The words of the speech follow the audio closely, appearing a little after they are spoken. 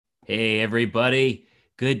Hey, everybody.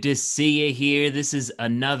 Good to see you here. This is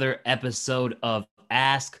another episode of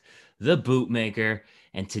Ask the Bootmaker.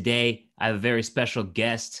 And today I have a very special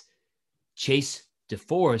guest, Chase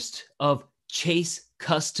DeForest of Chase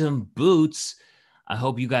Custom Boots. I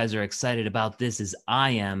hope you guys are excited about this as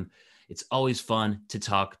I am. It's always fun to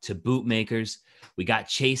talk to bootmakers. We got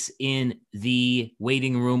Chase in the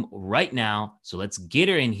waiting room right now. So let's get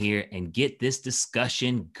her in here and get this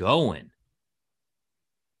discussion going.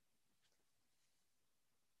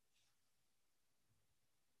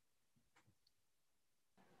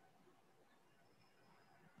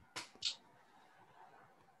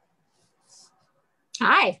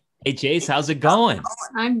 Hi. Hey, Chase, how's it going?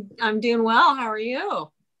 I'm doing well. How are you?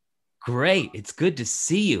 Great. It's good to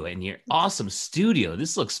see you in your awesome studio.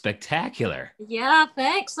 This looks spectacular. Yeah,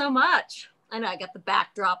 thanks so much. I know I got the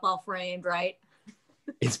backdrop all framed, right?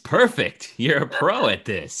 It's perfect. You're a pro at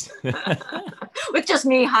this. With just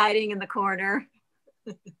me hiding in the corner.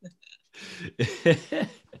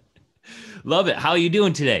 Love it. How are you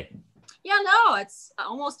doing today? Yeah, no, it's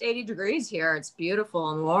almost 80 degrees here. It's beautiful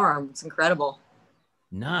and warm. It's incredible.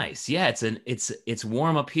 Nice. Yeah, it's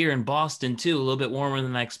warm up here in Boston too, a little bit warmer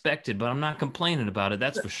than I expected, but I'm not complaining about it,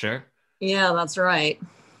 that's for sure. Yeah, that's right.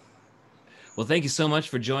 Well, thank you so much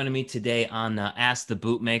for joining me today on Ask the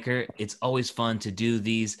Bootmaker. It's always fun to do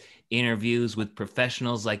these interviews with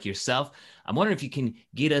professionals like yourself. I'm wondering if you can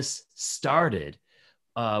get us started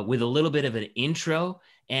with a little bit of an intro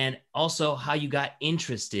and also how you got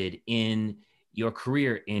interested in your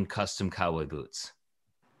career in custom cowboy boots.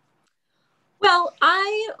 Well,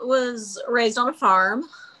 I was raised on a farm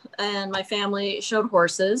and my family showed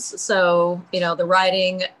horses. So, the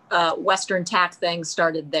riding Western tack thing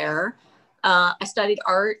started there. I studied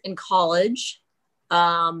art in college,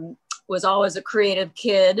 was always a creative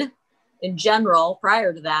kid in general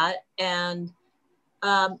prior to that, and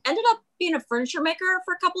ended up being a furniture maker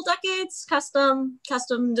for a couple decades,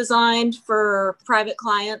 custom designed for private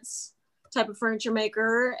clients type of furniture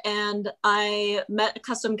maker. And I met a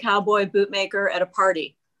custom cowboy boot maker at a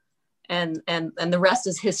party, and the rest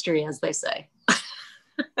is history, as they say.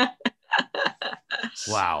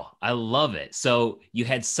 Wow, I love it. So you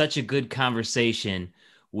had such a good conversation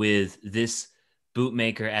with this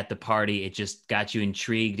bootmaker at the party. It just got you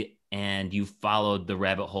intrigued and you followed the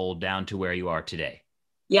rabbit hole down to where you are today.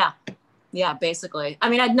 Yeah, basically. I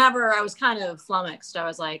mean, I was kind of flummoxed. I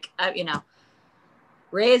was like,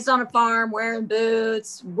 raised on a farm, wearing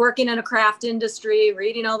boots, working in a craft industry,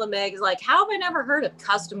 reading all the mags. Like, how have I never heard of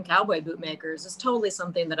custom cowboy boot makers? It's totally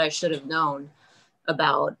something that I should have known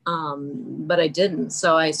about, but I didn't.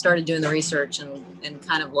 So I started doing the research and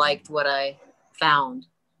kind of liked what I found,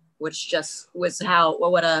 which just was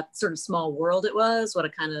what a sort of small world it was, what a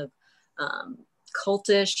kind of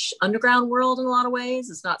cultish underground world in a lot of ways.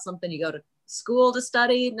 It's not something you go to school to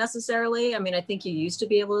study necessarily. I mean, I think you used to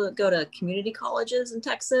be able to go to community colleges in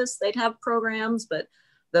Texas. They'd have programs, but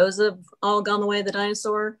those have all gone the way of the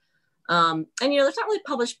dinosaur. And there's not really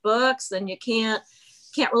published books, and you can't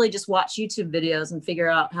really just watch YouTube videos and figure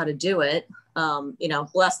out how to do it.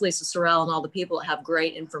 Bless Lisa Sorrell and all the people that have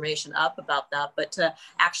great information up about that. But to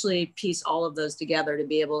actually piece all of those together to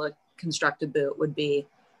be able to construct a boot would be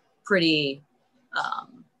pretty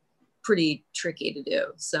tricky to do.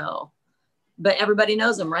 So, but everybody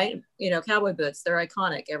knows them, right? Cowboy boots, they're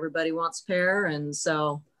iconic. Everybody wants a pair. And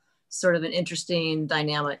so sort of an interesting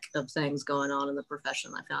dynamic of things going on in the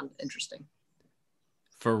profession. I found interesting.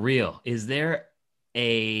 For real. Is there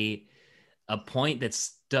a point that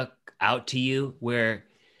stuck out to you where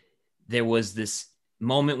there was this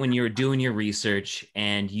moment when you were doing your research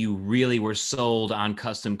and you really were sold on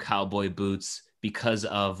custom cowboy boots because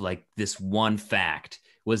of like this one fact?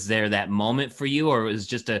 Was there that moment for you, or was it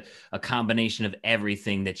just a combination of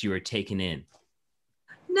everything that you were taking in?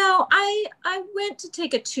 No, I went to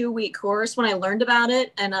take a 2-week course when I learned about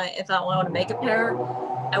it. And if I wanted to make a pair,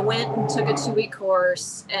 I went and took a 2-week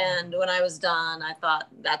course. And when I was done, I thought,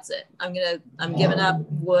 that's it. I'm giving up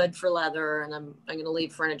wood for leather, and I'm going to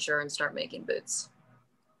leave furniture and start making boots.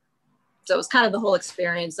 So it was kind of the whole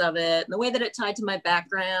experience of it and the way that it tied to my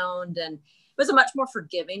background. And it was a much more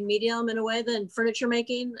forgiving medium in a way than furniture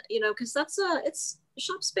making, because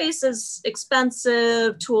shop space is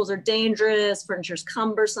expensive, tools are dangerous, furniture's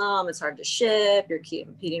cumbersome, it's hard to ship, you're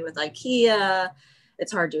competing with IKEA,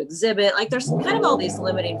 it's hard to exhibit. Like, there's kind of all these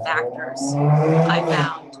limiting factors I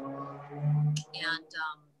found. And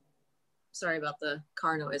sorry about the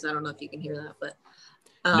car noise. I don't know if you can hear that, but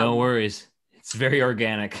no worries. It's very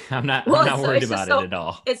organic. I'm not worried about it at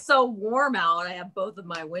all. It's so warm out. I have both of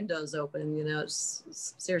my windows open.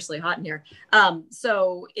 It's seriously hot in here.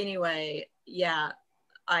 So anyway, yeah,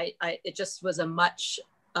 it just was a much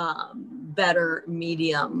better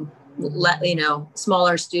medium.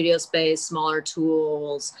 Smaller studio space, smaller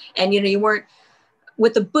tools, and you weren't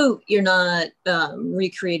with the boot. You're not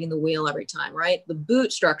recreating the wheel every time, right? The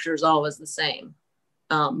boot structure is always the same,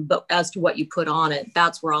 but as to what you put on it,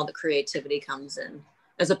 that's where all the creativity comes in,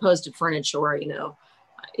 as opposed to furniture where,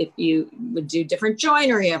 if you would do different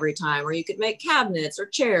joinery every time, or you could make cabinets or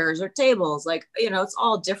chairs or tables, it's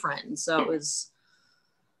all different. And so it was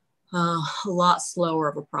a lot slower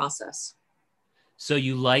of a process. So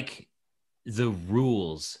you like the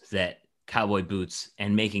rules that cowboy boots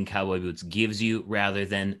and making cowboy boots gives you, rather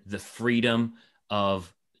than the freedom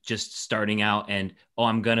of just starting out and, oh,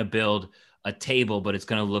 I'm going to build a table, but it's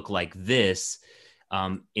going to look like this.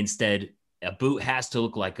 Instead, a boot has to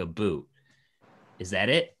look like a boot. Is that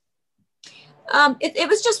it? It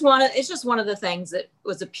was just it's just one of the things that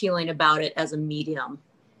was appealing about it as a medium,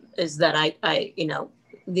 is that I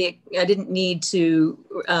didn't need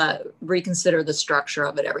to reconsider the structure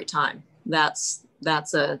of it every time. That's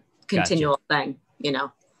a continual thing, you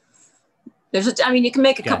can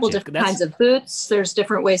make a couple different kinds of boots. There's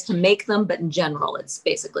different ways to make them, but in general, it's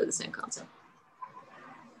basically the same concept.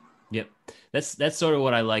 Yep. That's sort of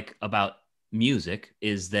what I like about music,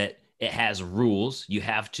 is that it has rules. You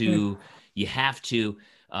have to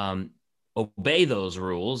obey those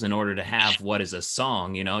rules in order to have what is a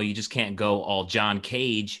song. You just can't go all John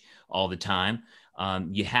Cage all the time.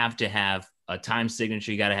 You have to have a time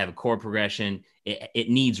signature. You got to have a chord progression. It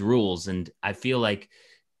needs rules. And I feel like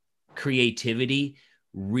creativity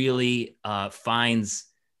really flies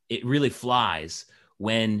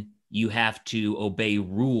when you have to obey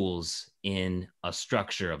rules in a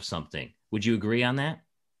structure of something. Would you agree on that?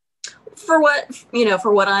 For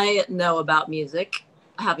what I know about music,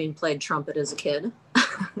 having played trumpet as a kid,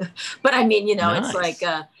 but nice.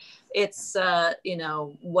 It's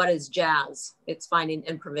what is jazz? It's finding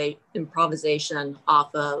improvisation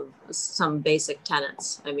off of some basic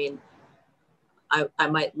tenets. I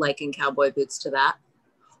might liken cowboy boots to that,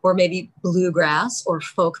 or maybe bluegrass or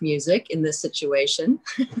folk music in this situation.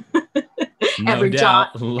 Every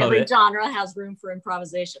genre has room for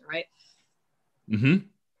improvisation, right? Mm-hmm.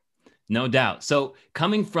 No doubt. So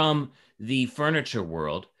coming from the furniture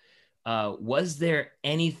world, was there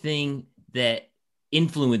anything that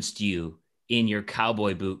influenced you in your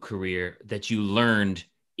cowboy boot career that you learned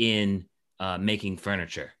in making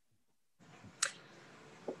furniture?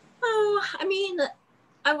 Oh,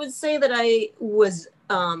 I would say that I was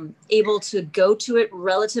able to go to it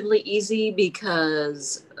relatively easy,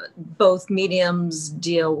 because both mediums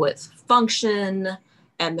deal with function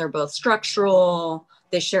and they're both structural.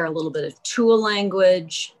 They share a little bit of tool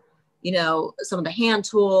language, some of the hand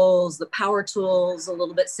tools, the power tools, a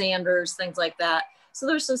little bit sanders, things like that. So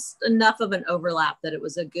there's just enough of an overlap that it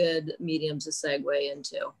was a good medium to segue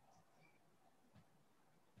into.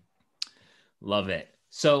 Love it.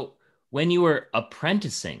 So when you were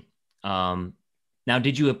apprenticing, now,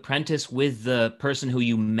 did you apprentice with the person who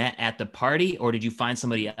you met at the party, or did you find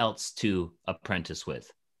somebody else to apprentice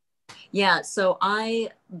with? Yeah, so I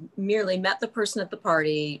merely met the person at the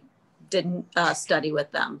party, didn't study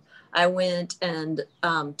with them. I went and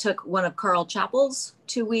took one of Carl Chappell's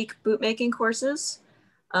 2-week bootmaking courses,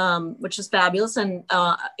 which was fabulous. And,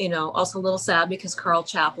 also a little sad because Carl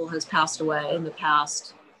Chappell has passed away in the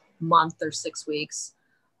past month or 6 weeks.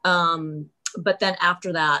 But then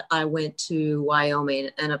after that, I went to Wyoming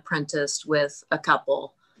and apprenticed with a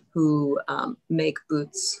couple who make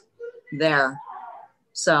boots there.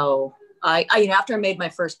 So after I made my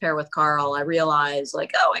first pair with Carl, I realized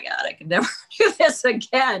oh my God, I could never do this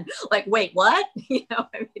again. Wait, what?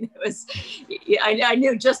 It was, I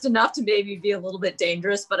knew just enough to maybe be a little bit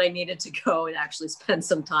dangerous, but I needed to go and actually spend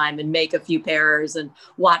some time and make a few pairs and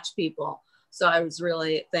watch people. So I was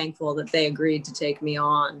really thankful that they agreed to take me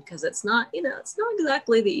on, because it's not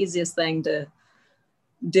exactly the easiest thing to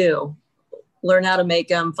do. Learn how to make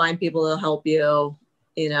them, find people to help you,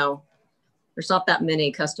 There's not that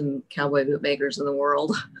many custom cowboy boot makers in the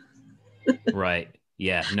world. Right.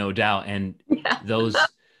 Yeah, no doubt. And those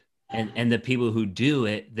and the people who do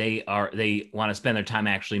it, they want to spend their time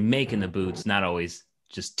actually making the boots, not always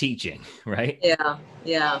just teaching, right?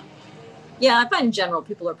 Yeah. I find in general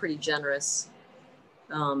people are pretty generous.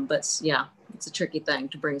 But yeah, it's a tricky thing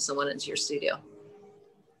to bring someone into your studio.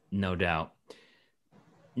 No doubt.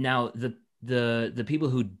 Now, the people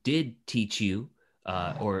who did teach you,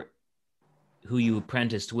 or who you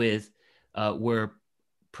apprenticed with, were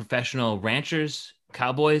professional ranchers,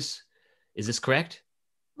 cowboys. Is this correct?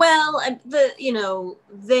 Well,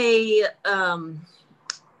 they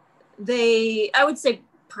I would say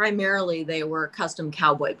primarily they were custom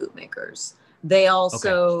cowboy boot makers. They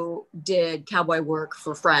also did cowboy work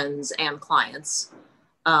for friends and clients.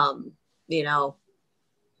 You know,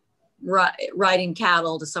 riding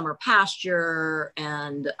cattle to summer pasture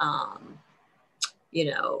and, you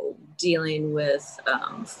know, dealing with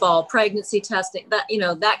fall pregnancy testing, that, you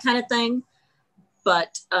know, that kind of thing.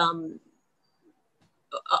 But,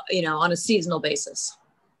 you know, on a seasonal basis.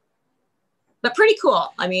 But pretty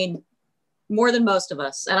cool. I mean, more than most of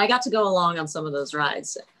us. And I got to go along on some of those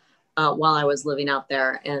rides while I was living out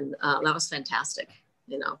there. And that was fantastic,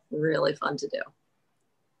 you know, really fun to do.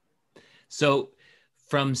 So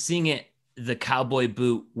from seeing it, the cowboy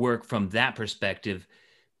boot work from that perspective,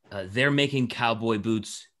 they're making cowboy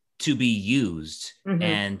boots to be used,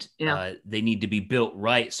 and they need to be built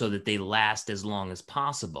right so that they last as long as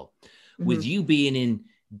possible. With you being in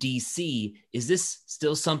DC, is this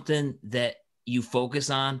still something that you focus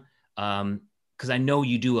on? Because I know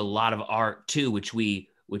you do a lot of art too, which we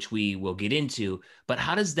will get into, but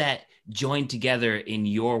how does that join together in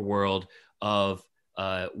your world of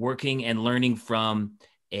working and learning from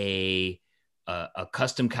a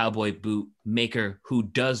custom cowboy boot maker who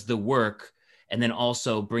does the work, and then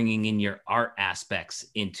also bringing in your art aspects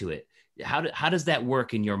into it? How does that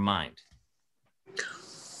work in your mind?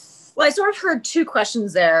 Well, I sort of heard two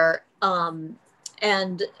questions there.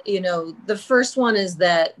 And, you know, the first one is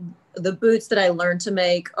that the boots that I learned to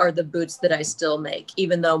make are the boots that I still make,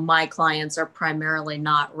 even though my clients are primarily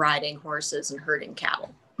not riding horses and herding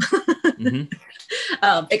cattle.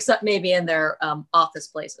 Except maybe in their office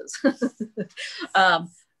places.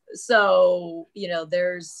 So, you know,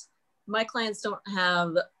 my clients don't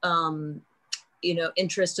have, you know,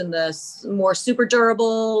 interest in the more super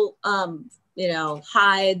durable, you know,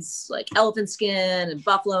 hides like elephant skin and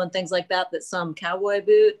buffalo and things like that some cowboy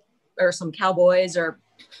boot or some cowboys or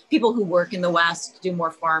people who work in the West, do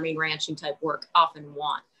more farming, ranching type work often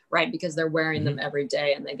want, right? Because they're wearing them every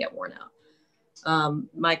day and they get worn out.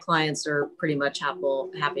 My clients are pretty much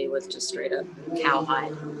happy with just straight up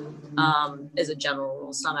cowhide, as a general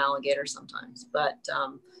rule, some alligator sometimes. But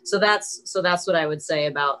so that's what I would say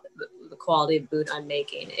about the quality of boot I'm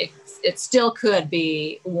making. It still could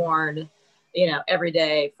be worn, you know, every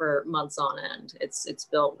day for months on end. It's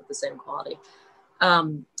built with the same quality.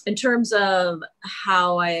 In terms of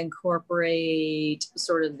how I incorporate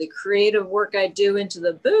sort of the creative work I do into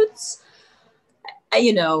the boots,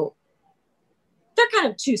 you know, they're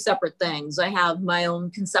kind of two separate things. I have my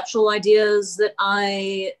own conceptual ideas that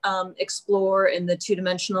I explore in the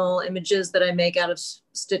two-dimensional images that I make out of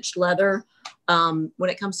stitched leather. When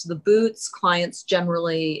it comes to the boots, clients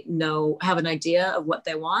generally have an idea of what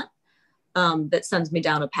they want. That sends me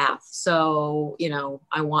down a path. So, you know,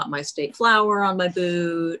 I want my state flower on my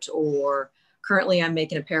boot, or currently I'm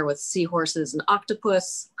making a pair with seahorses and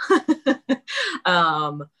octopus.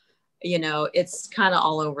 You know, it's kind of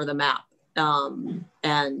all over the map.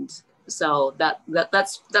 And so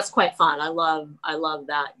that's quite fun. I love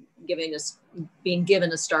that, being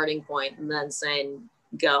given a starting point and then saying,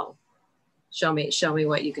 go, show me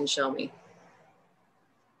what you can show me.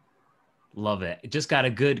 Love it. Just got a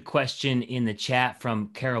good question in the chat from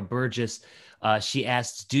Carol Burgess. She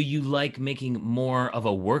asks, do you like making more of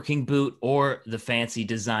a working boot or the fancy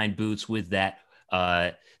design boots with that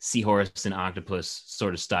seahorse and octopus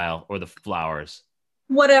sort of style, or the flowers?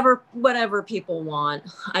 Whatever people want.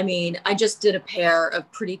 I mean, I just did a pair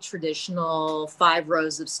of pretty traditional 5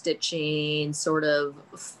 rows of stitching, sort of,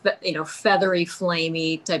 you know, feathery,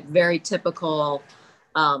 flamey type, very typical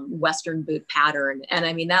Western boot pattern. And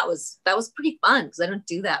I mean, that was pretty fun because I don't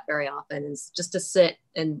do that very often. It's just to sit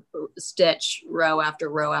and stitch row after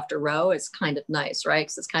row after row. It's kind of nice, right?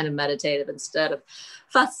 Because it's kind of meditative instead of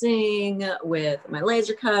fussing with my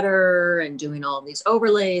laser cutter and doing all these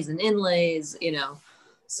overlays and inlays, you know.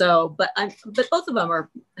 So, but both of them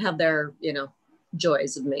have their, you know,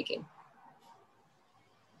 joys of making.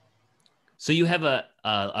 So you have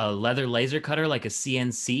a leather laser cutter, like a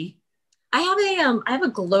CNC? I have a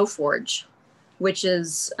Glowforge, which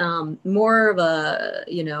is more of a,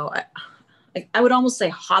 you know, I would almost say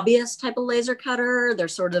hobbyist type of laser cutter. They're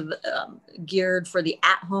sort of geared for the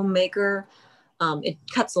at-home maker. It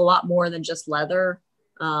cuts a lot more than just leather.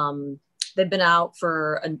 They've been out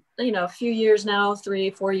for a few years now,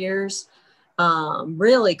 3-4 years.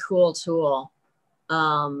 Really cool tool.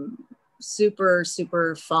 Super,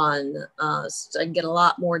 super fun. I can get a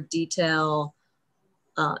lot more detail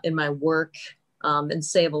in my work and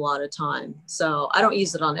save a lot of time. So I don't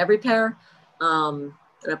use it on every pair. And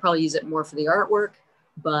I probably use it more for the artwork,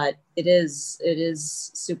 but it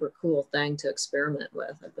is super cool thing to experiment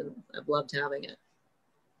with. I've loved having it.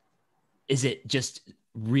 Is it just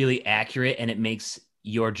really accurate, and it makes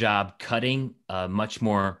your job cutting much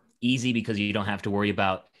more easy because you don't have to worry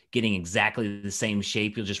about getting exactly the same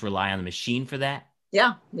shape. You'll just rely on the machine for that.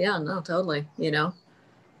 Yeah, yeah, no, totally.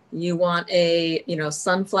 You want a,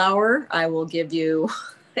 sunflower, I will give you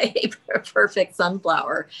a perfect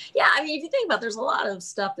sunflower. Yeah, I mean, if you think about it, there's a lot of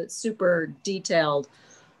stuff that's super detailed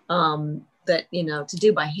that, to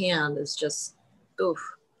do by hand is just, oof,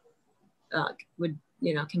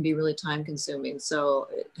 can be really time consuming. So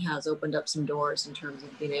it has opened up some doors in terms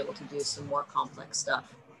of being able to do some more complex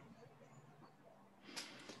stuff.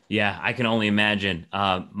 Yeah, I can only imagine.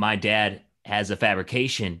 My dad has a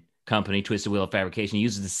fabrication company, Twisted Wheel Fabrication. He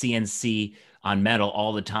uses the CNC on metal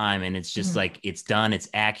all the time, and it's just like it's done, it's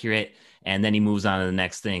accurate, and then he moves on to the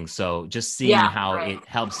next thing. So just seeing how it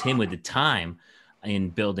helps him with the time in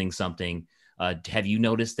building something. Have you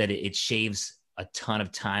noticed that it shaves a ton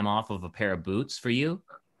of time off of a pair of boots for you?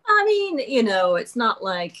 I mean, it's not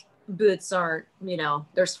like boots aren't,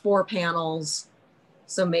 there's 4 panels.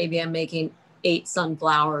 So maybe I'm making 8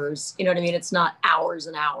 sunflowers. You know what I mean? It's not hours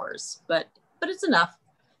and hours, but it's enough.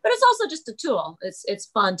 But it's also just a tool. It's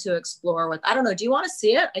fun to explore with. I don't know. Do you want to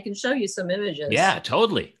see it? I can show you some images. Yeah,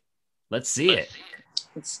 totally. Let's see it.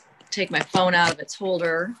 Let's take my phone out of its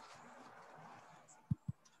holder.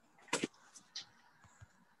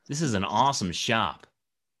 This is an awesome shop.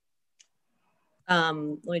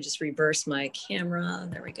 Let me just reverse my camera.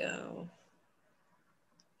 There we go.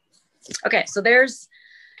 Okay, so there's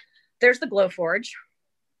the Glowforge.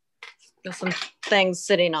 There's some things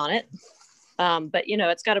sitting on it, but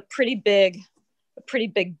it's got a pretty big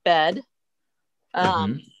bed,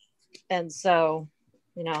 and so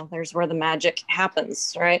there's where the magic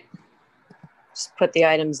happens, right? Just put the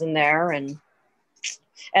items in there, and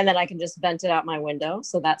then I can just vent it out my window,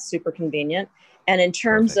 so that's super convenient. And in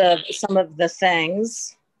terms of some of the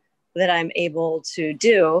things that I'm able to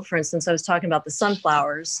do, for instance, I was talking about the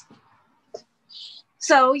sunflowers.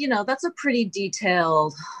 So, that's a pretty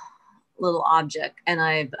detailed little object. And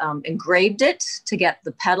I've engraved it to get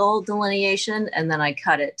the petal delineation, and then I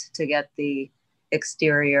cut it to get the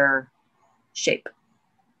exterior shape.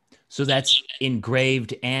 So that's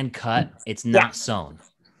engraved and cut. It's not sewn.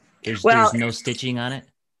 There's no stitching on it.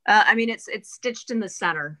 I mean, it's stitched in the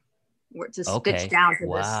center. To stitch down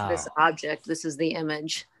to this object. This is the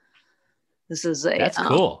image. This is that's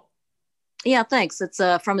cool. Yeah, thanks. It's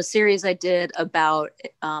from a series I did about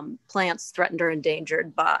plants threatened or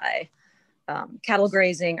endangered by cattle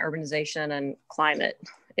grazing, urbanization, and climate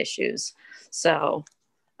issues. So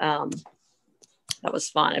that was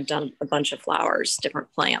fun. I've done a bunch of flowers,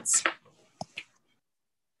 different plants.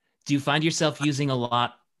 Do you find yourself using a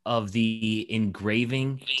lot of the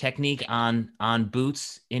engraving technique on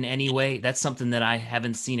boots in any way? That's something that I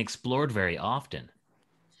haven't seen explored very often.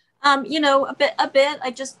 A bit.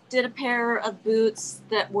 I just did a pair of boots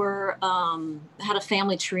that were had a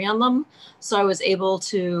family tree on them, so I was able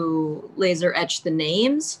to laser etch the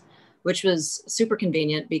names, which was super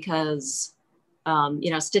convenient because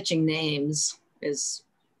stitching names is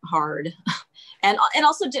hard, and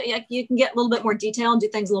also you can get a little bit more detail and do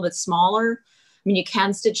things a little bit smaller. I mean, you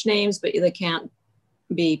can stitch names, but they can't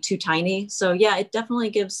be too tiny. So yeah, it definitely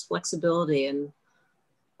gives flexibility and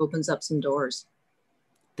opens up some doors.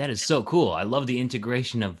 That is so cool. I love the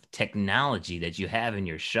integration of technology that you have in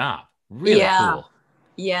your shop. Really cool.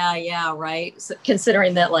 Yeah, right. So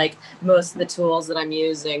considering that like most of the tools that I'm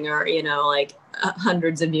using are,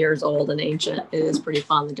 hundreds of years old and ancient, it is pretty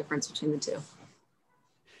fun, the difference between the two.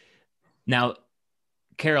 Now,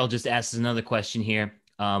 Carol just asked another question here.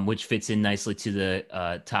 Which fits in nicely to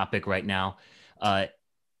the topic right now.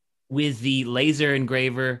 With the laser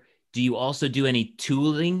engraver, do you also do any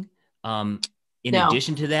tooling in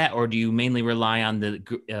addition to that, or do you mainly rely on the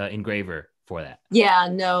engraver for that? Yeah,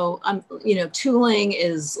 no, tooling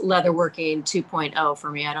is leatherworking 2.0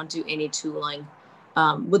 for me. I don't do any tooling.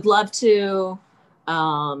 Would love to,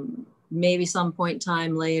 maybe some point in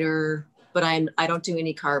time later, but I don't do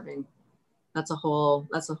any carving. That's a whole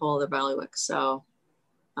other bailiwick. So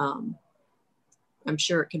I'm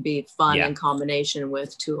sure it could be fun in combination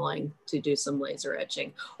with tooling to do some laser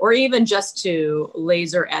etching, or even just to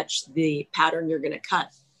laser etch the pattern you're going to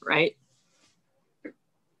cut, right?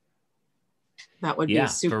 That would be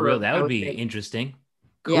super. For real. That would be interesting.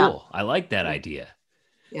 Cool. Yeah. I like that idea.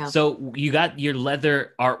 Yeah. So you got your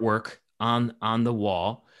leather artwork on the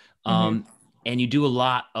wall. And you do a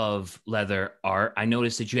lot of leather art. I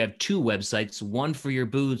noticed that you have 2 websites, one for your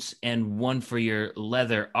boots and one for your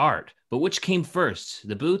leather art. But which came first,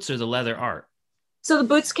 the boots or the leather art? So the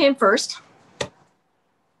boots came first.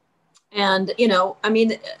 And, I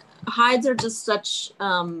mean, hides are just such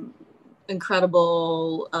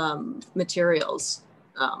incredible materials,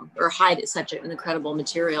 or hide such an incredible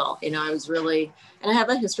material. You know, I was really, and I have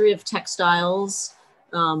a history of textiles,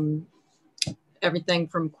 everything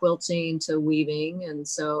from quilting to weaving. And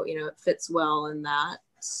so, you know, it fits well in that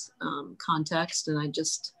context. And I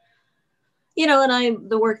just, you know, and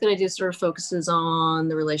the work that I do sort of focuses on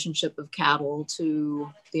the relationship of cattle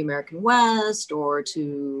to the American West, or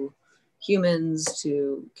to humans,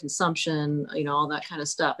 to consumption, you know, all that kind of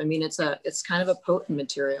stuff. I mean, it's kind of a potent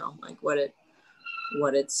material, like what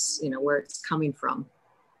it's, you know, where it's coming from.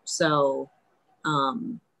 So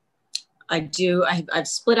I've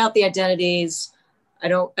split out the identities. I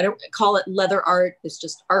don't call it leather art. It's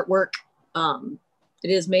just artwork. It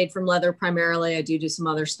is made from leather primarily. I do some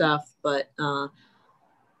other stuff, but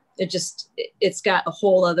it's got a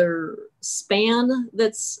whole other span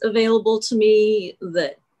that's available to me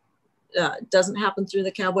that doesn't happen through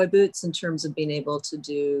the cowboy boots, in terms of being able to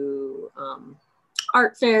do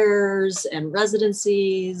art fairs and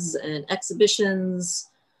residencies and exhibitions.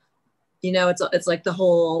 You know, it's like the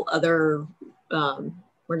whole other, or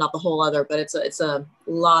not the whole other, but it's a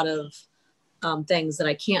lot of things that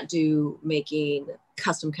I can't do making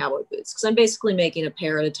custom cowboy boots, because I'm basically making a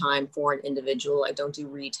pair at a time for an individual. I don't do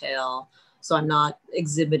retail, so I'm not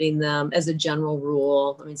exhibiting them as a general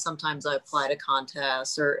rule. I mean, sometimes I apply to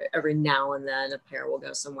contests, or every now and then a pair will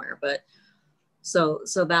go somewhere, but so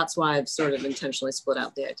that's why I've sort of intentionally split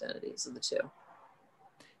out the identities of the two.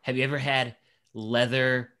 Have you ever had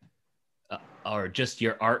leather or just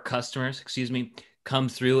your art customers, come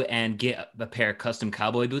through and get a pair of custom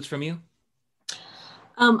cowboy boots from you?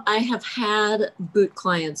 I have had boot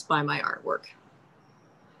clients buy my artwork.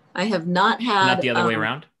 I have not had... Not the other way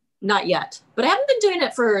around? Not yet, but I haven't been doing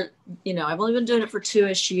it for, you know, I've only been doing it for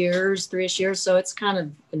 2-ish years, 3-ish years. So it's kind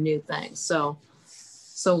of a new thing. So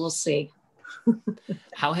we'll see.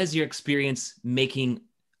 How has your experience making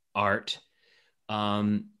art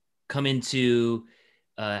come into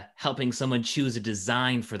helping someone choose a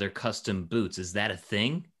design for their custom boots? Is that a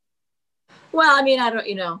thing? Well, I mean, I don't,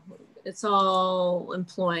 you know, it's all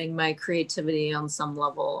employing my creativity on some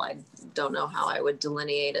level. I don't know how I would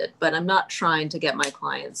delineate it, but I'm not trying to get my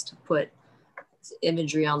clients to put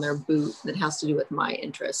imagery on their boot that has to do with my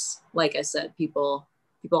interests. Like I said, people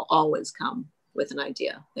always come with an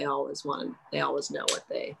idea. They always know what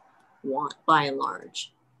they want, by and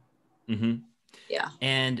large. Mm-hmm. Yeah.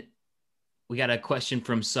 And we got a question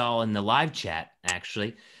from Saul in the live chat,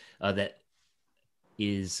 actually,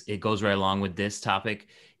 it goes right along with this topic.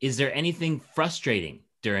 Is there anything frustrating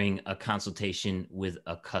during a consultation with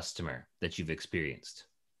a customer that you've experienced?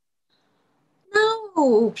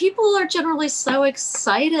 No, people are generally so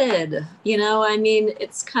excited. You know, I mean,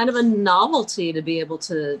 it's kind of a novelty to be able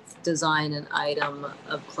to design an item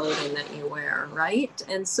of clothing that you wear, right?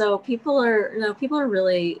 And so people are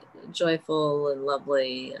really joyful and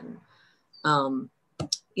lovely. And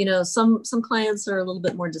you know, some clients are a little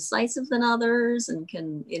bit more decisive than others, and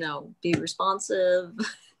can, you know, be responsive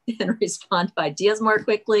and respond to ideas more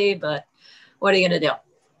quickly. But what are you going to do?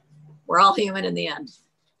 We're all human in the end.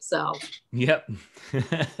 So. Yep.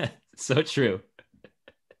 So true.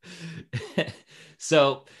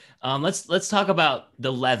 So let's talk about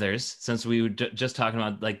the leathers, since we were just talking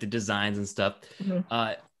about like the designs and stuff.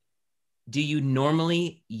 Mm-hmm. Do you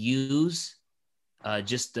normally use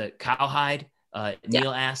just the cowhide?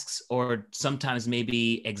 Neil asks, or sometimes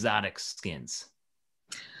maybe exotic skins?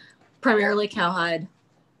 Primarily cowhide,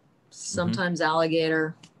 sometimes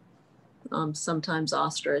alligator, sometimes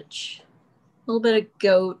ostrich, a little bit of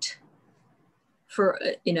goat for,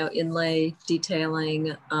 you know, inlay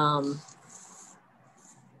detailing. But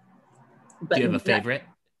do you have a favorite?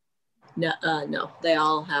 No, they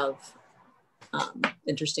all have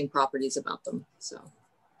interesting properties about them. So.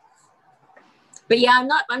 But yeah,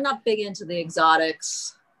 I'm not big into the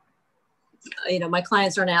exotics. You know, my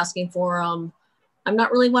clients aren't asking for them. I'm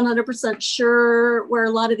not really 100% sure where a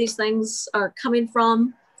lot of these things are coming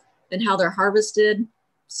from and how they're harvested.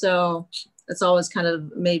 So it's always kind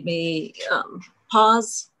of made me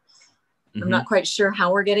pause. Mm-hmm. I'm not quite sure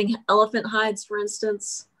how we're getting elephant hides, for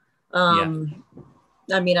instance. I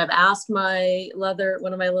mean, I've asked one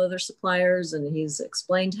of my leather suppliers, and he's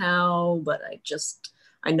explained how, but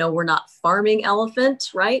I know we're not farming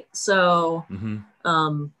elephant, right? So,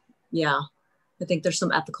 yeah, I think there's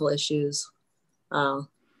some ethical issues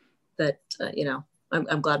that, you know,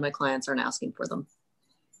 I'm glad my clients aren't asking for them.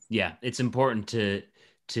 Yeah, it's important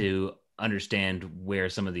to understand where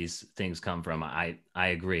some of these things come from. I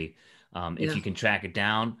agree. If you can track it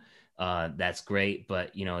down, that's great.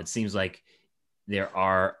 But, you know, it seems like there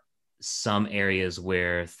are some areas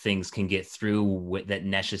where things can get through that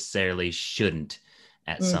necessarily shouldn't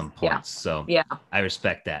at some points. So Yeah. I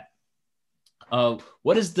respect that.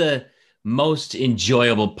 What is the most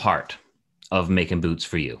enjoyable part of making boots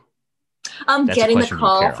for you? That's getting the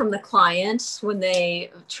call from the client when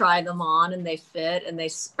they try them on and they fit and they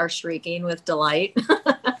are shrieking with delight.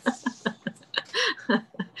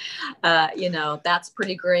 That's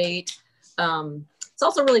pretty great. It's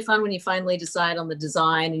also really fun when you finally decide on the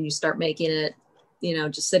design and you start making it,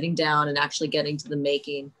 just sitting down and actually getting to the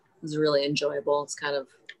making is really enjoyable. It's kind of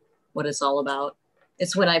what it's all about.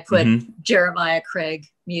 It's when I put Jeremiah Craig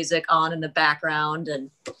music on in the background and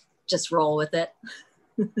just roll with it.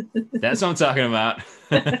 That's what I'm talking about.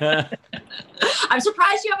 I'm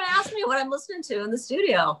surprised you haven't asked me what I'm listening to in the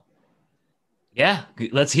studio. Yeah,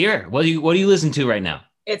 let's hear it. What do you listen to right now?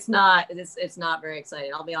 It's not very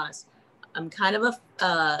exciting. I'll be honest. I'm kind of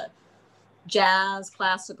a jazz,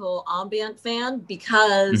 classical, ambient fan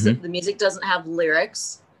because the music doesn't have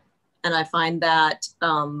lyrics. And I find that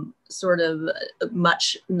sort of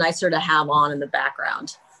much nicer to have on in the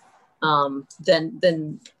background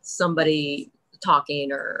than somebody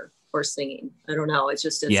talking or singing. I don't know.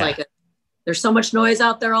 It's like there's so much noise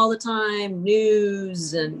out there all the time,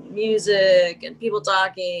 news and music and people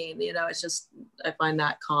talking, it's just, I find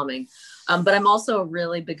that calming. But I'm also a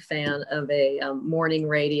really big fan of a morning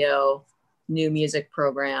radio new music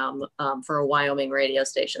program for a Wyoming radio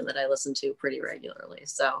station that I listen to pretty regularly.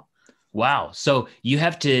 So. Wow. So you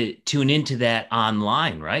have to tune into that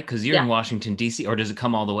online, right? Because you're in Washington, D.C., or does it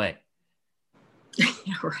come all the way?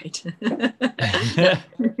 Yeah, right.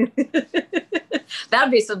 That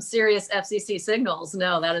would be some serious FCC signals.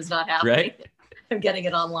 No, that is not happening. Right? I'm getting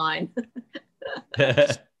it online.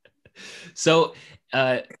 So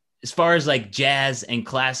as far as like jazz and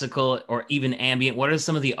classical or even ambient, what are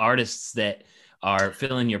some of the artists that are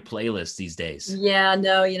filling your playlist these days? Yeah,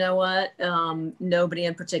 no, you know what? Nobody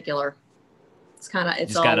in particular. It's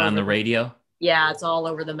just all got on the radio. Yeah, it's all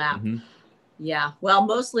over the map. Yeah, well,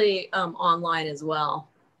 mostly online as well.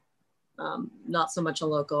 Not so much a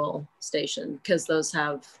local station because those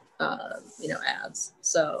have ads.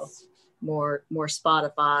 So more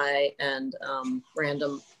Spotify and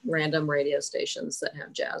random radio stations that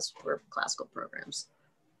have jazz or classical programs.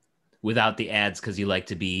 Without the ads, because you like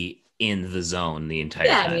to be in the zone the entire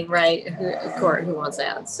time. Yeah, I mean, right. Who wants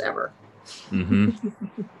ads ever?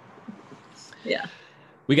 Yeah.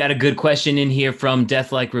 We got a good question in here from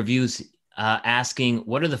Deathlike Reviews asking,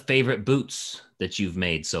 what are the favorite boots that you've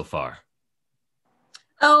made so far?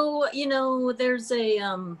 Oh, there's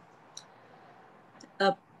a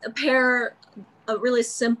pair, a really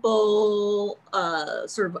simple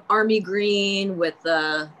sort of army green with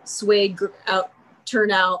a suede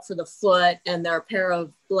turnout for the foot, and they're a pair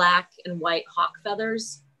of black and white hawk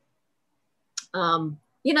feathers.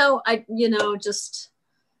 Just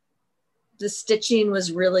the stitching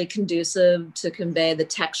was really conducive to convey the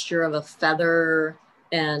texture of a feather,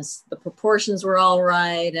 and the proportions were all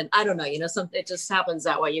right. And I don't know, it just happens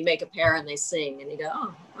that way. You make a pair and they sing and you go,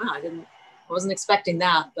 oh, wow, I wasn't expecting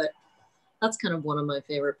that, but that's kind of one of my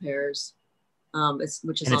favorite pairs. It's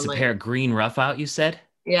a pair of green rough out, you said?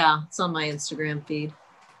 Yeah, it's on my Instagram feed.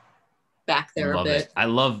 Back there a bit. I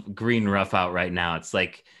love green rough out right now. It's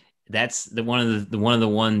like that's one of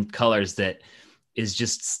the colors that is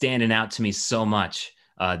just standing out to me so much.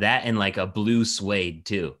 That and like a blue suede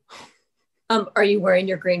too. Are you wearing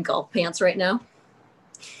your green golf pants right now?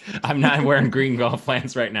 I'm not wearing green golf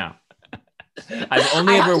pants right now. I've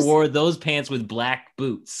only ever wore those pants with black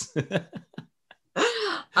boots. But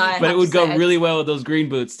it would go really well with those green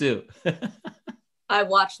boots too. I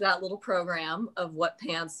watched that little program of what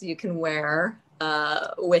pants you can wear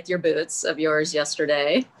with your boots of yours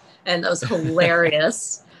yesterday, and that was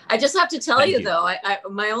hilarious. I just have to tell you though,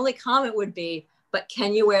 my only comment would be, but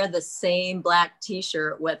can you wear the same black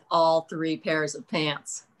t-shirt with all three pairs of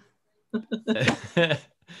pants?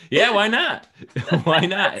 Yeah, why not? Why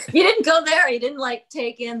not? You didn't go there. You didn't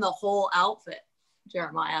take in the whole outfit,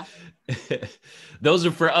 Jeremiah. Those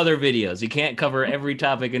are for other videos. You can't cover every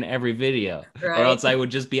topic in every video, right? Or else I would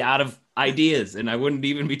just be out of ideas and I wouldn't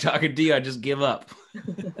even be talking to you. I'd just give up.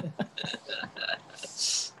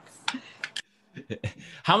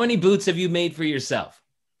 How many boots have you made for yourself?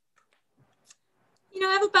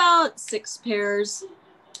 I have about 6 pairs.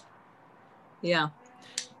 Yeah.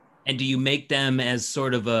 And do you make them as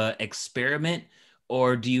sort of a experiment,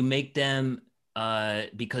 or do you make them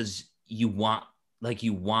because you want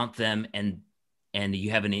them and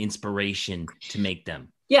you have an inspiration to make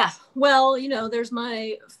them? Yeah, well, there's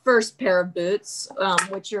my first pair of boots,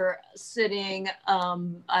 which are sitting.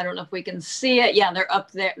 I don't know if we can see it. Yeah, they're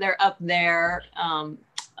up there. They're up there, Yeah.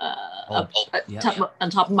 on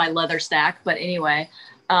top of my leather stack. But anyway,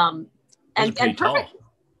 Those are pretty tall.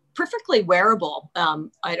 Perfectly wearable.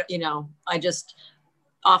 I just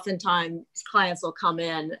oftentimes clients will come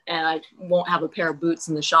in and I won't have a pair of boots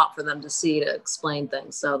in the shop for them to see to explain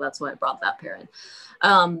things. So that's why I brought that pair in.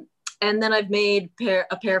 And then I've made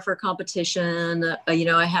a pair for competition.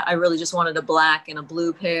 I really just wanted a black and a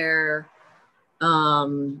blue pair.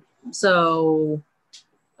 So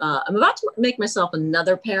I'm about to make myself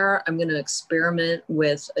another pair. I'm going to experiment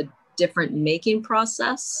with a different making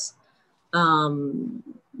process.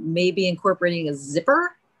 Maybe incorporating a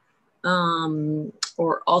zipper,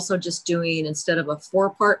 or also just doing, instead of a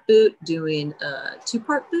 4-part boot, doing a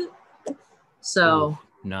 2-part boot. So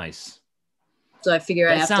nice. So I figure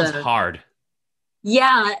that sounds hard.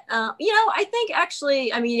 Yeah. I think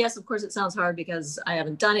actually, yes, of course it sounds hard because I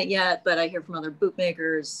haven't done it yet, but I hear from other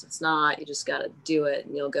bootmakers, it's not, you just got to do it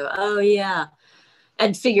and you'll go, oh yeah.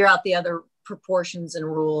 And figure out the other proportions and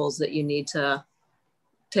rules that you need to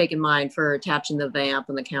take in mind for attaching the vamp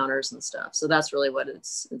and the counters and stuff. So that's really what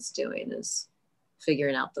it's doing, is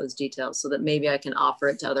figuring out those details so that maybe I can offer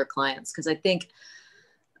it to other clients. Cause I think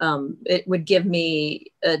it would give me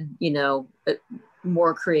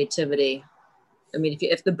more creativity. I mean,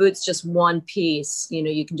 if the boot's just one piece,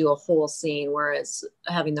 you can do a whole scene, whereas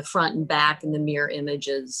having the front and back and the mirror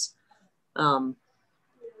images. I'm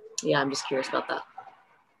just curious about that.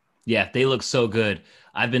 Yeah, they look so good.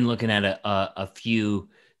 I've been looking at a few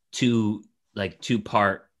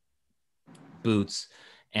 2-part boots,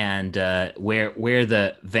 and where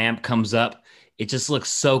the vamp comes up, it just looks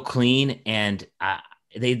so clean, and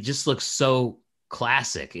they just look so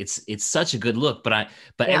classic. It's such a good look, but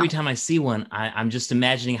every time I see one, I'm just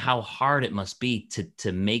imagining how hard it must be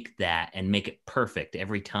to make that and make it perfect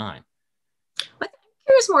every time. I'm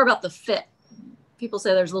curious more about the fit. People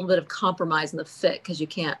say there's a little bit of compromise in the fit because you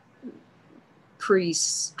can't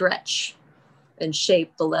pre-stretch and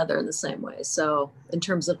shape the leather in the same way. So in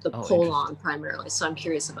terms of the pull-on primarily. So I'm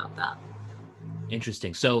curious about that.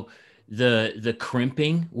 Interesting. So the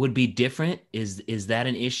crimping would be different. Is that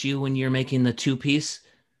an issue when you're making the 2-piece?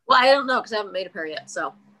 Well, I don't know because I haven't made a pair yet.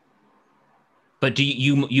 So. But do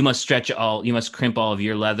you must stretch all, you must crimp all of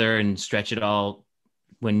your leather and stretch it all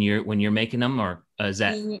when you're making them, or is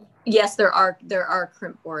that? Yes, there are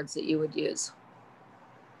crimp boards that you would use.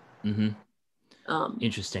 Mm-hmm.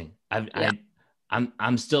 Interesting.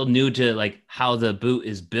 I'm still new to like how the boot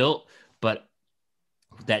is built, but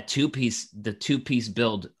that the 2-piece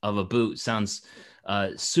build of a boot sounds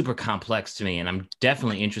super complex to me, and I'm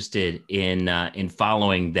definitely interested in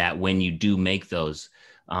following that when you do make those.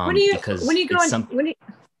 When are you going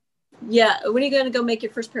to go make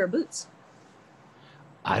your first pair of boots?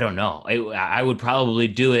 I don't know. I would probably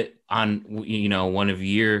do it on one of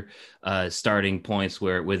your starting points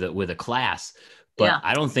where with a class. But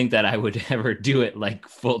I don't think that I would ever do it like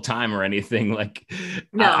full time or anything. Like,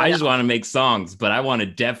 no, I just want to make songs, but I want to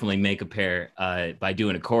definitely make a pair by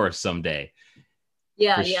doing a course someday.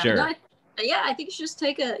 Yeah, sure. No, I think you should just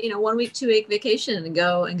take a 1 week, 2 week vacation and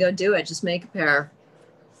go do it. Just make a pair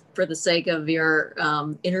for the sake of your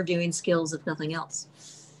interviewing skills, if nothing else.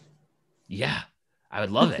 Yeah, I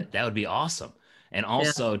would love it. That would be awesome. And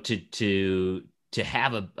also to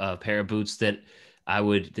have a pair of boots that I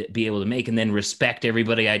would be able to make and then respect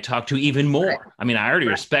everybody I talk to even more. Right. I mean, I already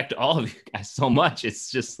respect all of you guys so much.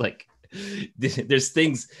 It's just like, there's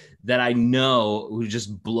things that I know would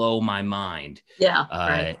just blow my mind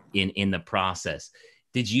in the process.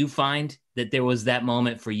 Did you find that there was that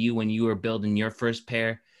moment for you when you were building your first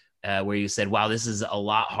pair where you said, wow, this is a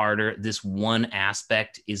lot harder. This one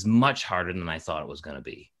aspect is much harder than I thought it was going to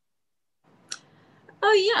be?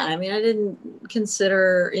 Oh yeah. I mean, I didn't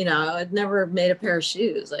consider, I'd never made a pair of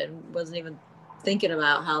shoes. I wasn't even thinking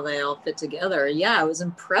about how they all fit together. Yeah, I was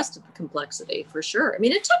impressed with the complexity for sure. I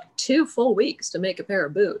mean, it took 2 full weeks to make a pair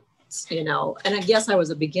of boots, and I guess I was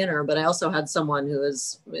a beginner, but I also had someone who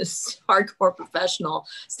is hardcore professional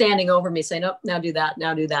standing over me saying, nope, now do that,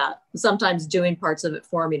 now do that. Sometimes doing parts of it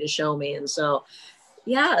for me to show me. And so,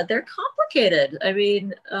 yeah, they're complicated. I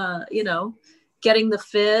mean, getting the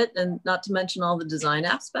fit and not to mention all the design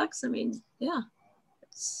aspects. I mean, yeah,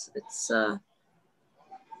 it's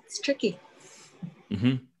tricky.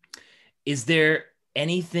 Mm-hmm. Is there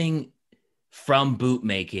anything from boot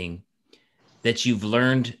making that you've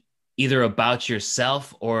learned either about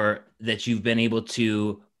yourself or that you've been able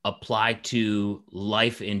to apply to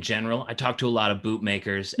life in general. I talk to a lot of boot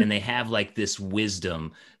makers, and they have like this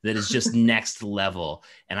wisdom that is just next level.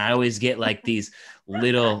 And I always get like these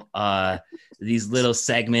little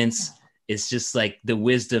segments. It's just like the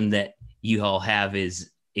wisdom that you all have is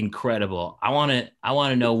incredible. I want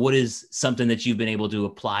to know, what is something that you've been able to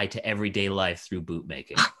apply to everyday life through boot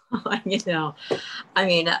making? You know, I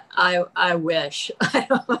mean, I wish.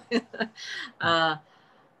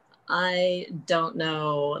 I don't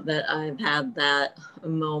know that I've had that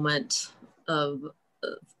moment of,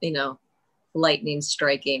 you know, lightning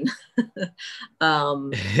striking.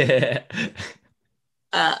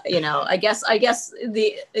 You know, I guess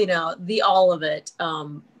the, you know, the all of it.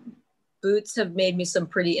 Boots have made me some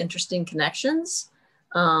pretty interesting connections.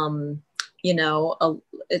 You know,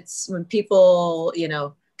 it's when people, you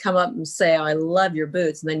know, come up and say, "Oh, I love your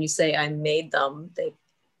boots," and then you say, "I made them," they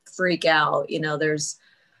freak out. You know, there's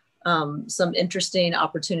some interesting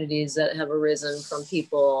opportunities that have arisen from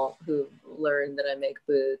people who learned that I make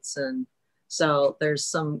boots. And so there's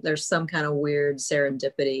some kind of weird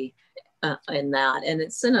serendipity in that. And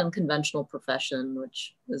it's an unconventional profession,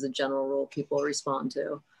 which as a general rule, people respond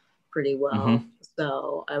to pretty well. Mm-hmm.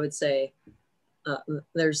 So I would say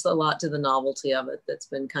there's a lot to the novelty of it that's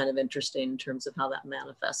been kind of interesting in terms of how that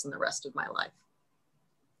manifests in the rest of my life.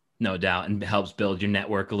 No doubt, and helps build your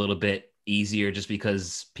network a little bit easier just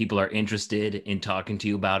because people are interested in talking to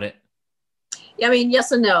you about it. Yeah, I mean,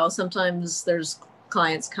 yes and no. Sometimes there's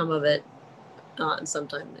clients come of it, and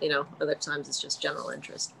sometimes, you know, other times it's just general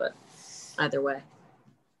interest, but either way.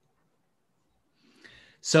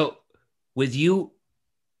 So with you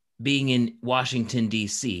being in Washington,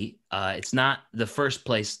 D.C., it's not the first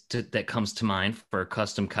place that comes to mind for a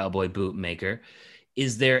custom cowboy boot maker.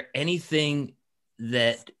 Is there anything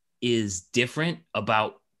that is different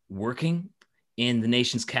about working in the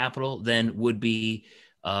nation's capital than would be,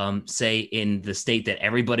 say, in the state that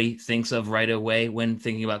everybody thinks of right away when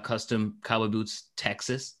thinking about custom cowboy boots,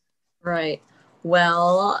 Texas? Right.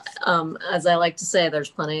 Well, as I like to say,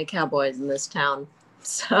 there's plenty of cowboys in this town.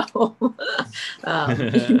 So,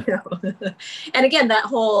 you know, and again, that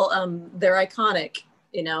whole, they're iconic,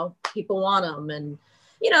 you know, people want them. And,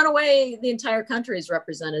 you know, in a way, the entire country is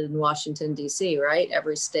represented in Washington, D.C., right?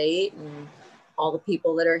 Every state and all the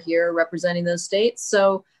people that are here representing those states.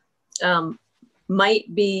 So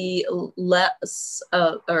might be less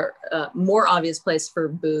or more obvious place for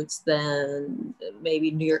boots than maybe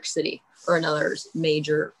New York City or another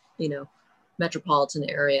major, you know, metropolitan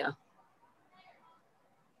area.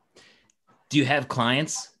 Do you have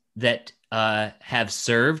clients that have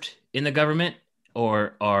served in the government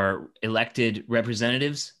or are elected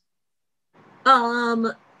representatives?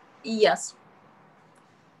 Yes.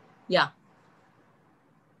 Yeah.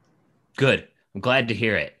 Good. I'm glad to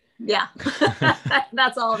hear it. Yeah.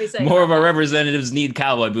 That's all I'll be saying. More of our representatives need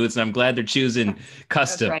cowboy boots, and I'm glad they're choosing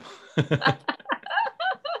custom.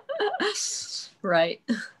 Right.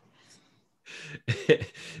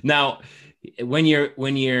 Now, when you're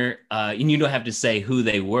and you don't have to say who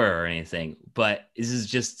they were or anything, but this is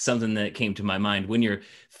just something that came to my mind. When you're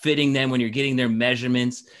fitting them, when you're getting their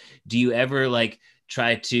measurements, do you ever like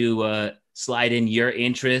try to slide in your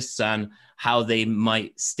interests on how they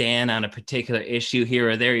might stand on a particular issue here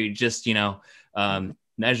or there? You just, you know,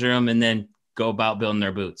 measure them and then go about building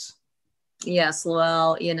their boots? Yes.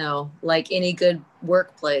 Well, you know, like any good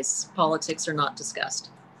workplace, politics are not discussed.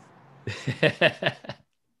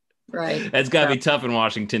 Right. That's got to be tough in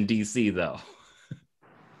Washington, D.C., though.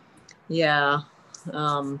 Yeah.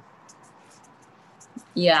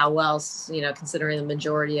 Yeah. Well, you know, considering the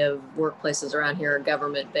majority of workplaces around here are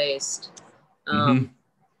government based.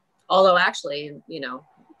 Although actually, you know,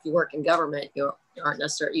 if you work in government, you aren't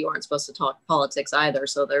supposed to talk politics either.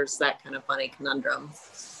 So there's that kind of funny conundrum,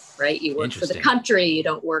 right? You work for the country, you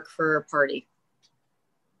don't work for a party.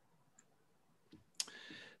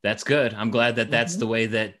 That's good. I'm glad that that's the way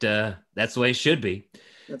that that's the way it should be.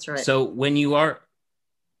 That's right. So when you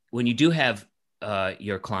do have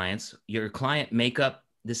your client makeup,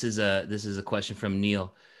 this is a question from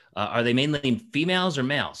Neil. Are they mainly females or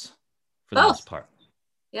males for the most part?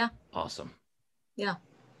 Yeah. Awesome. Yeah.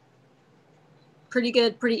 Pretty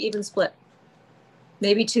good, pretty even split.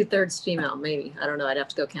 Maybe 2/3 female, maybe. I don't know. I'd have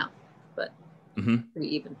to go count, but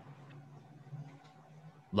pretty even.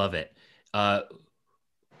 Love it.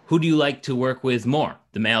 Who do you like to work with more,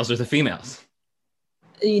 the males or the females?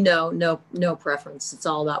 You know, no preference. It's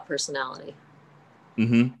all about personality.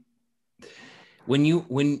 When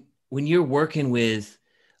you're working with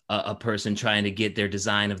a person trying to get their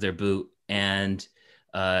design of their boot, and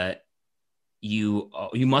you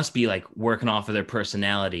must be like working off of their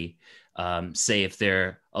personality. Say if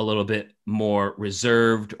they're a little bit more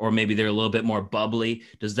reserved, or maybe they're a little bit more bubbly.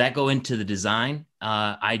 Does that go into the design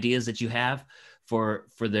ideas that you have for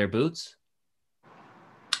their boots?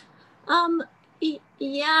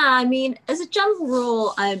 Yeah, I mean, as a general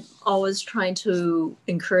rule, I'm always trying to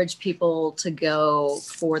encourage people to go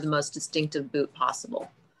for the most distinctive boot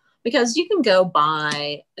possible, because you can go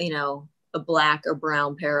buy, a black or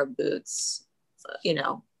brown pair of boots,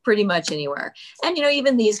 pretty much anywhere. And,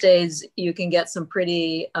 even these days you can get some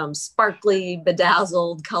pretty sparkly,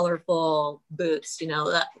 bedazzled, colorful boots,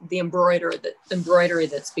 the embroidery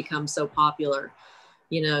that's become so popular.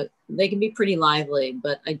 They can be pretty lively,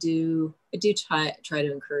 but I do try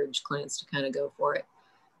to encourage clients to kind of go for it.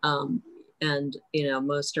 And,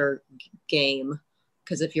 most are game,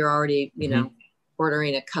 because if you're already,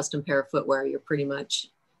 ordering a custom pair of footwear, you're pretty much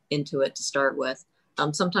into it to start with.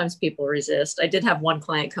 Sometimes people resist. I did have one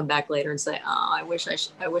client come back later and say, "Oh, I wish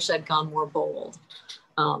I'd gone more bold."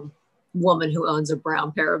 Woman who owns a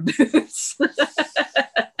brown pair of boots. But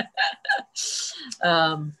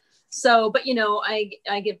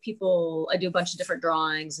I give people, I do a bunch of different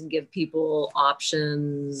drawings and give people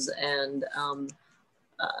options, and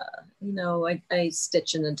I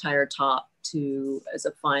stitch an entire top as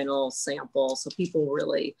a final sample, so people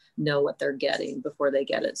really know what they're getting before they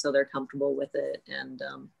get it, so they're comfortable with it. And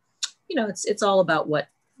it's all about what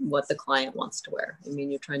the client wants to wear. I mean,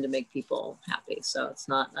 you're trying to make people happy, so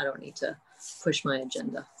I don't need to push my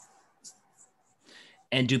agenda.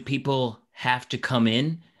 And do people have to come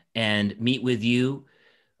in and meet with you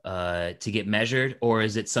to get measured, or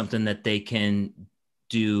is it something that they can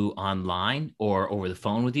do online or over the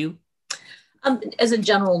phone with you? As a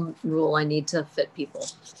general rule, I need to fit people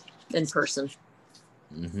in person.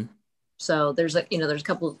 Mm-hmm. So there's a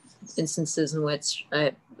couple instances in which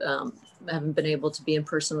I haven't been able to be in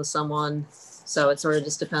person with someone. So it sort of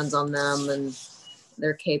just depends on them, and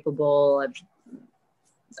they're capable of,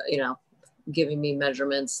 giving me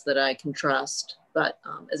measurements that I can trust. But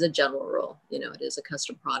as a general rule, it is a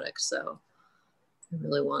custom product. So I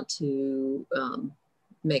really want to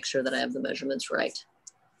make sure that I have the measurements right.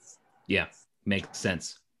 Yeah, makes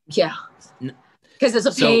sense. Yeah. Because it's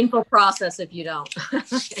a painful process if you don't.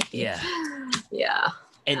 Yeah. Yeah.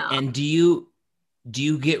 And do you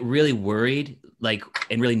get really worried,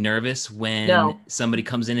 and really nervous when somebody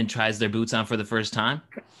comes in and tries their boots on for the first time?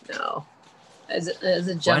 No. As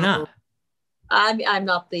a general, why not? I'm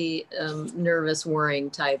not the nervous,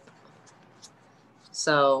 worrying type.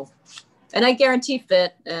 So, and I guarantee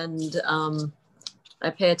fit, and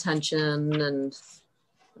I pay attention, and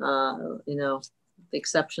the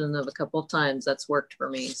exception of a couple of times that's worked for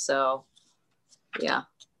me. So, yeah,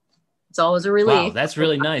 it's always a relief. Wow, that's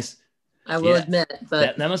really nice. I will admit,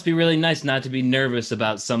 but that must be really nice not to be nervous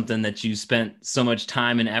about something that you spent so much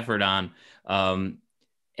time and effort on, and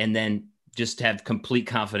then just have complete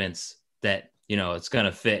confidence that it's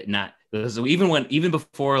gonna fit. Not so even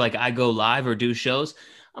before I go live or do shows,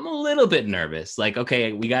 I'm a little bit nervous.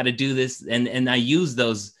 Okay, we got to do this, and I use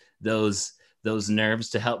those nerves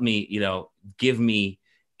to help me, give me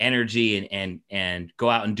energy and go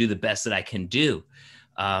out and do the best that I can do.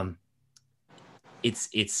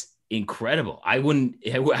 It's incredible. I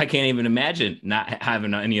can't even imagine not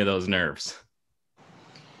having any of those nerves.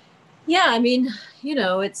 Yeah, I mean,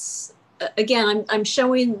 it's, again, I'm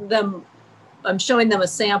showing them a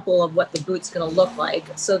sample of what the boot's going to look like.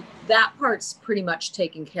 So that part's pretty much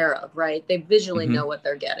taken care of, right? They visually know what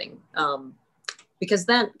they're getting. Because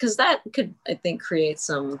that could, I think, create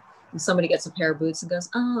somebody gets a pair of boots and goes,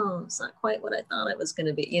 "Oh, it's not quite what I thought it was going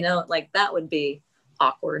to be." That would be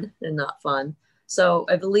awkward and not fun. So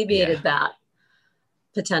I've alleviated that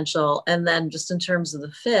potential. And then just in terms of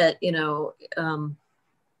the fit,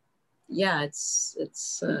 it's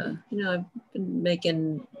I've been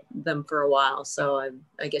making them for a while, so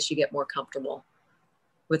I guess you get more comfortable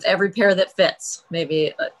with every pair that fits,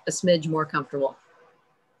 maybe a smidge more comfortable.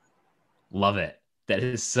 Love it.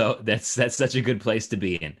 That's such a good place to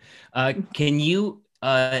be in. Can you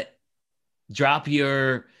drop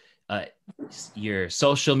your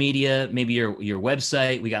social media, maybe your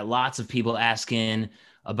website? We got lots of people asking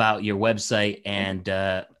about your website, and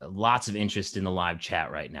lots of interest in the live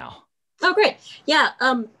chat right now. Oh, great. Yeah.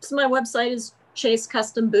 So my website is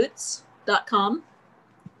chasecustomboots.com.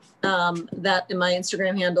 And my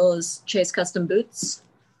Instagram handle is Chase Custom Boots.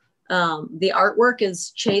 The artwork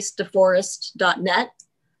is chasedeforest.net,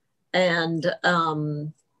 and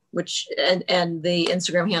the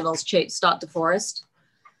Instagram handle is chase.deforest.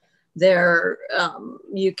 There,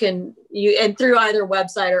 and through either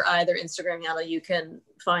website or either Instagram handle, you can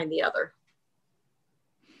find the other.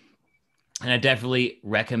 And I definitely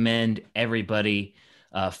recommend everybody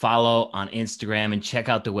follow on Instagram and check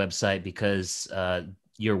out the website because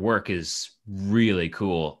your work is really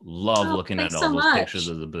cool. Love looking at all those pictures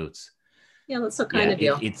of the boots. Yeah, that's so kind of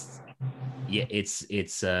you. It's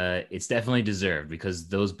definitely deserved because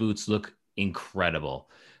those boots look incredible.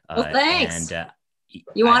 Well, thanks. And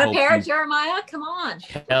you want a pair, Jeremiah? Come on.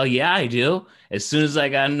 Hell yeah, I do. As soon as I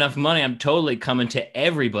got enough money, I'm totally coming to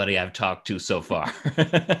everybody I've talked to so far.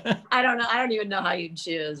 I don't know. I don't even know how you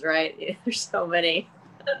choose, right? There's so many.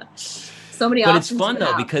 So many but options. It's fun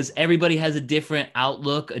though, because everybody has a different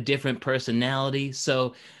outlook, a different personality.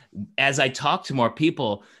 So as I talk to more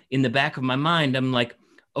people, in the back of my mind, I'm like,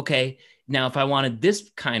 okay, now if I wanted this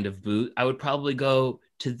kind of boot, I would probably go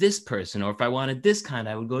to this person, or if I wanted this kind,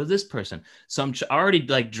 I would go to this person. So I'm already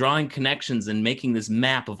like drawing connections and making this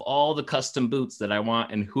map of all the custom boots that I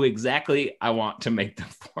want and who exactly I want to make them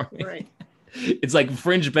for me. Right. It's like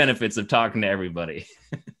fringe benefits of talking to everybody.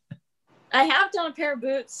 I have done a pair of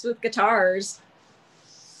boots with guitars.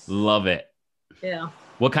 Love it. Yeah.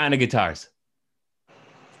 What kind of guitars?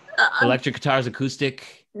 Electric guitars,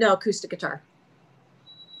 acoustic? No, acoustic guitar.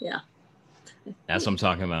 Yeah. That's what I'm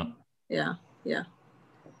talking about. Yeah. Yeah.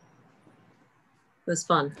 It was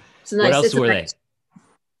fun. It's nice. What else were they?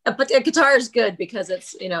 But the guitar is good because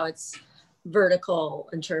it's, it's vertical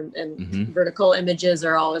and vertical images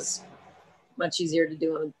are always much easier to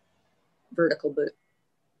do on a vertical boot.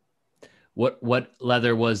 What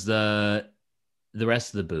leather was the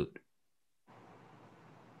rest of the boot?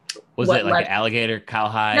 Was it like an alligator,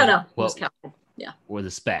 cowhide? No, it was cowhide. Yeah. Or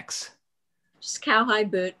the specs? Just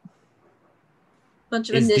cowhide boot. Bunch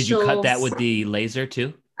of initials. Did you cut that with the laser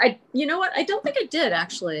too? You know what? I don't think I did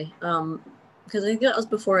actually, because I think that was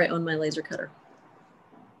before I owned my laser cutter.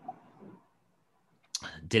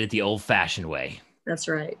 Did it the old-fashioned way. That's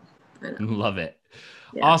right. I know. Love it.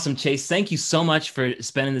 Yeah. Awesome, Chase. Thank you so much for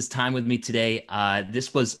spending this time with me today.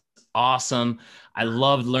 This was awesome. I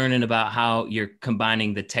loved learning about how you're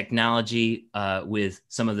combining the technology with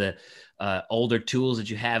some of the older tools that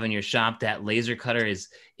you have in your shop. That laser cutter is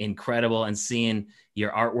incredible, and seeing your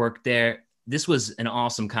artwork there. This was an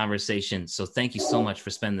awesome conversation. So thank you so much for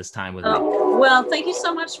spending this time with me. Well, thank you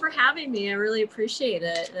so much for having me. I really appreciate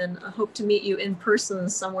it. And I hope to meet you in person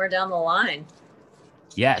somewhere down the line.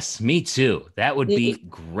 Yes, me too. That would be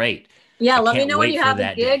great. Yeah, let me know when you have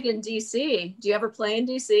a gig in DC. Do you ever play in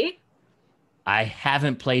DC? I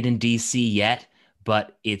haven't played in DC yet,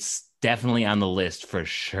 but it's definitely on the list for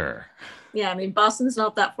sure. Yeah, I mean, Boston's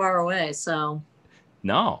not that far away, so.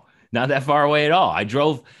 No, not that far away at all. I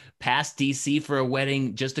drove past DC for a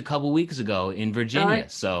wedding just a couple weeks ago in Virginia.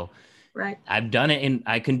 So I've done it, and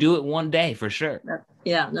I can do it one day for sure.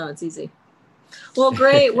 Yeah, no, it's easy. Well,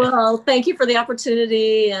 great. Well, thank you for the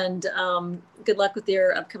opportunity, and good luck with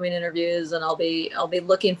your upcoming interviews. And I'll be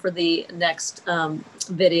looking for the next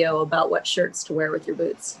video about what shirts to wear with your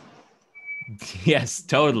boots. Yes,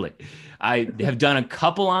 totally. I have done a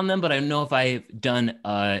couple on them, but I don't know if I've done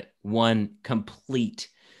one complete.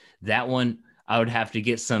 That one, I would have to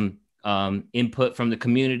get some input from the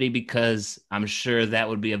community, because I'm sure that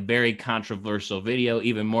would be a very controversial video,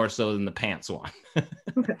 even more so than the pants one.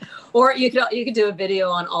 Or you could do a video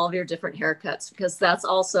on all of your different haircuts, because that's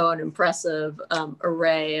also an impressive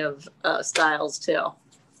array of styles too.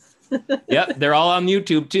 Yep, they're all on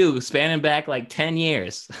YouTube too, spanning back like 10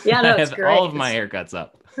 years. Yeah, no, I have great. All of my haircuts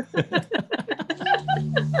up.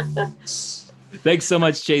 Thanks so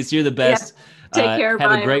much, Chase. You're the best. Yeah. Take care.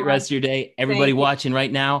 Have a great rest of your day. Everybody watching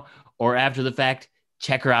right now or after the fact,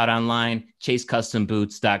 check her out online,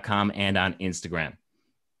 chasecustomboots.com, and on Instagram.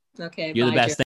 Okay. You're the best.